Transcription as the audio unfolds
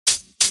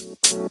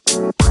So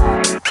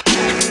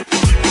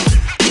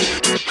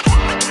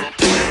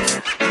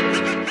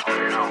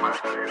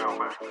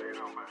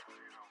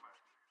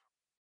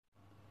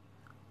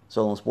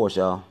on sports,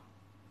 y'all.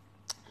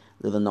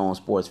 Little known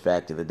sports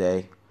fact of the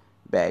day.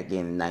 Back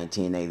in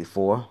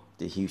 1984,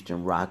 the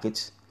Houston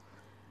Rockets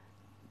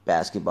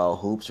basketball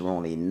hoops were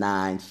only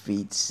 9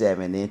 feet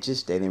 7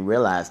 inches. They didn't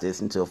realize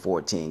this until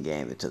 14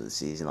 games into the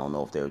season. I don't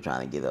know if they were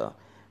trying to get a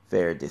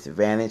fair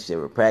disadvantage. They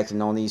were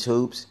practicing on these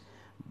hoops,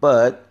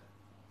 but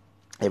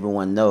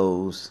everyone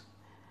knows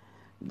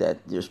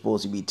that they're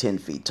supposed to be 10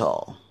 feet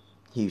tall.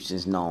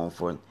 Houston's known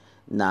for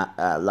not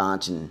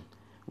launching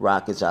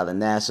rockets out of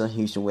NASA.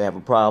 Houston will have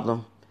a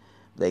problem.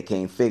 They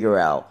can't figure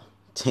out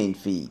 10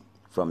 feet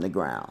from the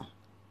ground.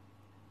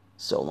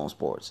 Solo on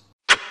sports.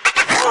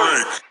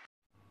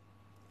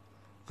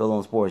 Solo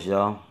on sports,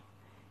 y'all.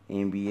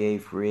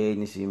 NBA free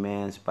agency,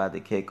 man, it's about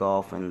to kick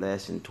off in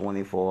less than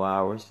 24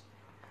 hours.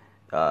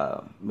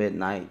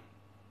 Midnight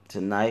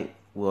tonight,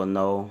 we'll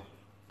know,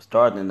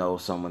 starting to know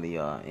some of the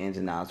ins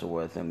and outs of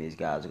where some of these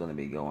guys are going to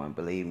be going.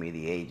 Believe me,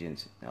 the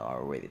agents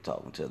are already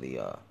talking to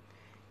the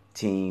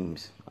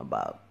teams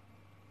about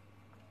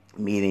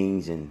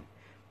meetings and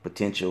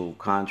potential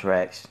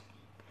contracts.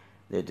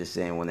 They're just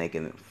saying when they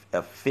can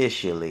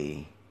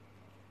officially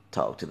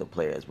talk to the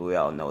players, but we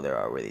all know they're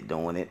already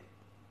doing it.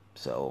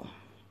 So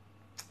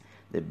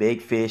the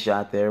big fish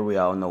out there, we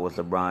all know, is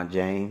LeBron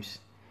James.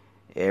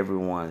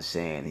 Everyone's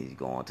saying he's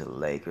going to the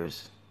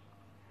Lakers.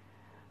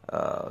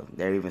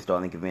 They're even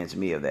starting to convince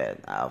me of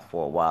that.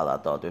 For a while, I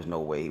thought there's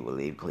no way he would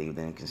leave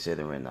Cleveland,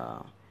 considering,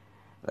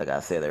 like I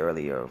said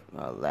earlier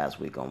last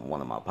week on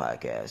one of my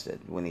podcasts,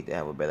 that we need to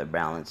have a better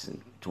balance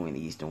between the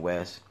East and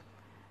West.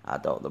 I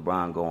thought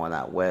LeBron going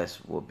out West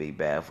would be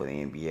bad for the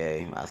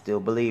NBA. I still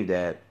believe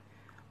that,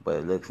 but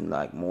it looks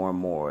like more and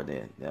more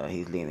that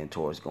he's leaning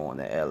towards going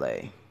to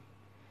L.A.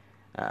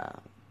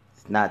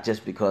 It's not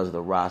just because of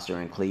the roster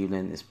in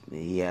Cleveland.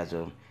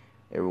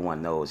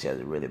 Everyone knows he has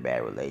a really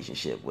bad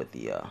relationship with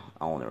the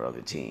owner of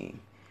the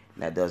team.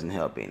 And that doesn't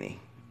help any.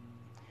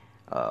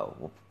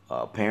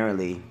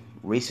 Apparently,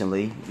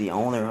 recently, the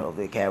owner of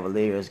the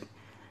Cavaliers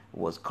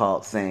was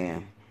caught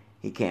saying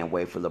he can't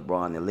wait for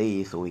LeBron to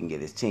leave so he can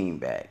get his team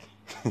back.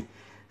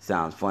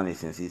 Sounds funny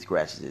since he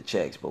scratches the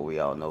checks, but we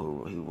all know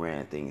who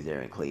ran things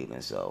there in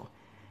Cleveland. So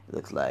it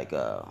looks like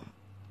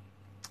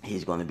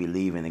he's going to be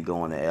leaving and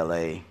going to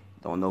L.A.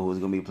 Don't know who's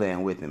going to be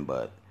playing with him,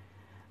 but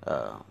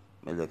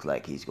it looks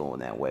like he's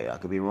going that way. I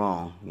could be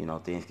wrong. You know,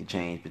 things could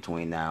change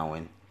between now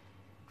and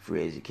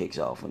free agency kicks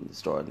off and the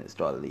start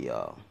of the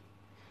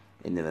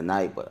end of the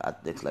night, but it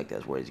looks like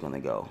that's where he's going to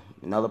go.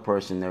 Another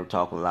person they're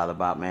talking a lot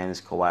about, man, is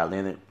Kawhi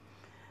Leonard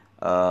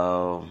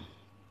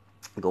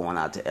going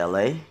out to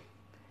L.A.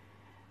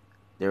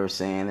 They were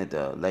saying that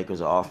the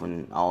Lakers are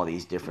offering all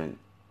these different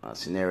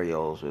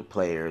scenarios with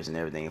players and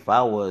everything. If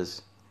I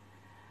was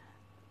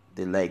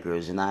the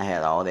Lakers and I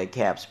had all that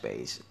cap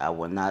space, I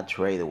would not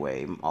trade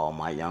away all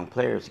my young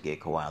players to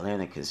get Kawhi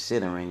Leonard,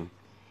 considering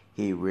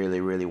he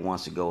really, really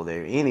wants to go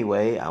there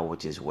anyway. I would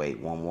just wait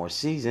one more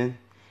season,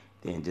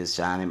 then just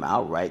sign him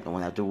outright.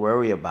 Don't have to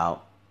worry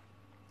about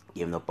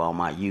giving up all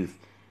my youth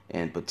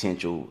and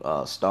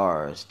potential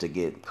stars to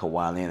get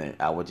Kawhi Leonard.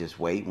 I would just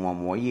wait one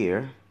more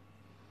year.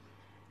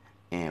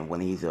 And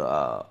when he's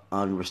an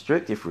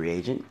unrestricted free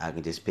agent, I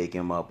can just pick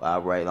him up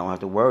outright. I don't have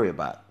to worry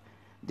about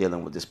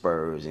dealing with the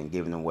Spurs and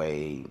giving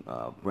away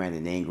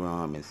Brandon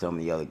Ingram and some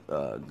of the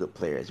other good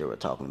players they were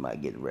talking about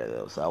getting rid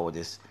of. So I would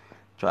just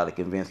try to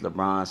convince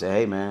LeBron, say,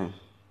 hey, man,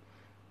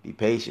 be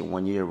patient.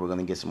 1 year we're going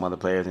to get some other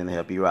players in to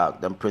help you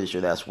out. I'm pretty sure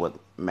that's what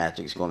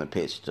Magic's going to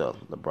pitch to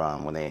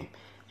LeBron when they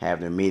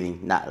have their meeting.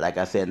 Not, like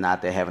I said,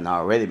 not they haven't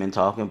already been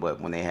talking, but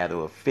when they have the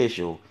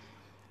official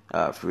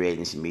free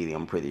agency meeting,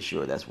 I'm pretty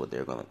sure that's what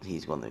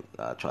he's going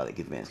to try to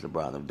convince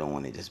LeBron of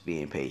doing, and just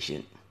being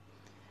patient,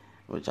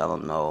 which I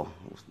don't know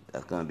if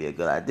that's going to be a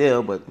good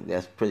idea, but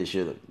that's pretty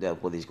sure that's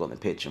what he's going to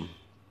pitch him.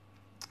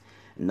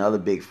 Another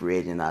big free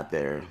agent out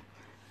there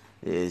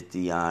is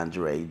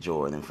DeAndre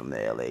Jordan from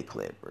the LA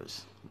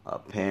Clippers.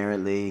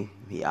 Apparently,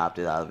 he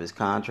opted out of his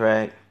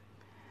contract,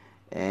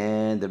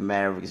 and the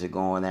Mavericks are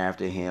going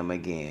after him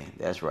again.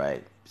 That's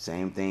right.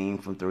 Same thing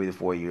from 3 to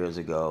 4 years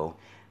ago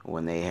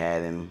when they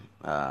had him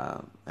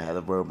had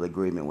a verbal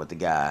agreement with the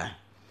guy.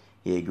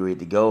 He agreed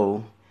to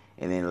go,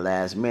 and then the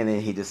last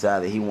minute he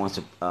decided he wants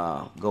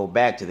to go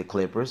back to the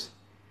Clippers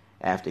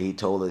after he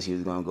told us he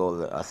was going to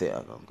go to I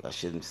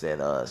shouldn't have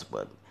said us,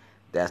 but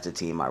that's the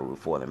team I root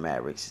for, the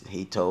Mavericks.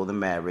 He told the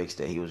Mavericks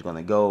that he was going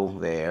to go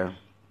there,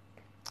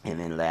 and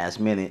then last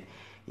minute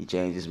he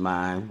changed his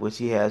mind, which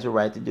he has a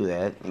right to do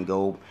that, and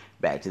go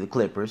back to the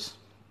Clippers.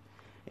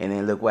 And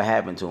then look what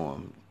happened to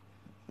him.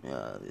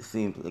 It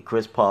seems that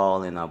Chris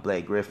Paul and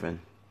Blake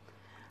Griffin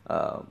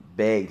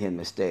begged him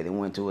to stay. They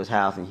went to his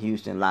house in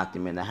Houston, locked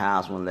him in the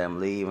house, wouldn't let him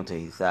leave until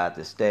he decided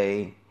to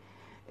stay.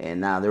 And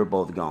now they're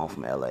both gone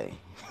from L.A.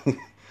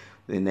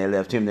 Then they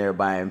left him there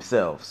by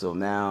himself. So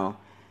now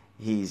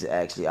he's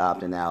actually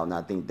opting out, and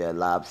I think that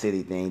Lob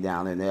City thing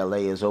down in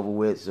L.A. is over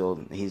with, so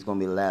he's going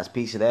to be the last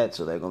piece of that,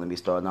 so they're going to be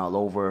starting all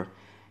over,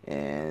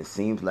 And it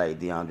seems like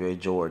DeAndre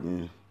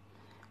Jordan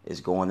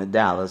is going to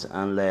Dallas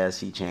unless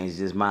he changes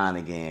his mind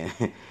again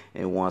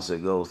and wants to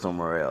go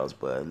somewhere else.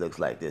 But it looks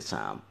like this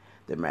time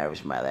the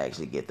Mavericks might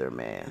actually get their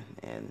man,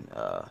 and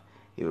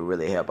he would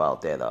really help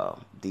out that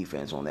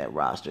defense on that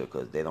roster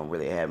because they don't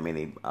really have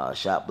many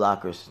shot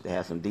blockers. They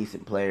have some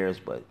decent players,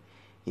 but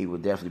he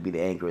would definitely be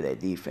the anchor of that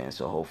defense.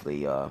 So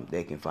hopefully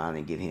they can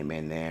finally get him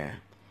in there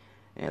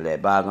and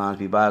let bygones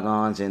be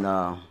bygones and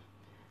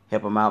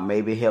help him out.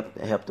 Maybe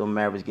help them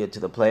Mavericks get to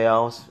the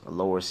playoffs, a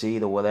lower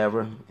seed or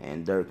whatever,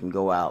 and Dirk can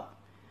go out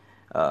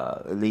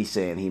at least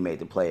saying he made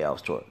the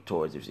playoffs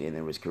towards the end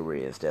of his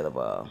career instead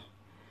of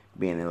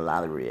being in the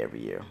lottery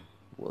every year.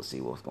 We'll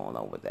see what's going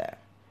on with that.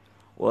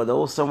 Well,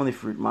 those some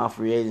of my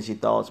free agency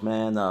thoughts,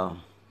 man.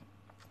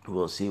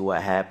 We'll see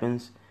what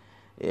happens.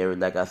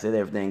 Like I said,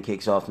 everything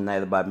kicks off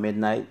tonight about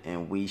midnight,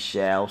 and we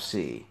shall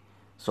see.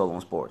 So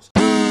long, sports.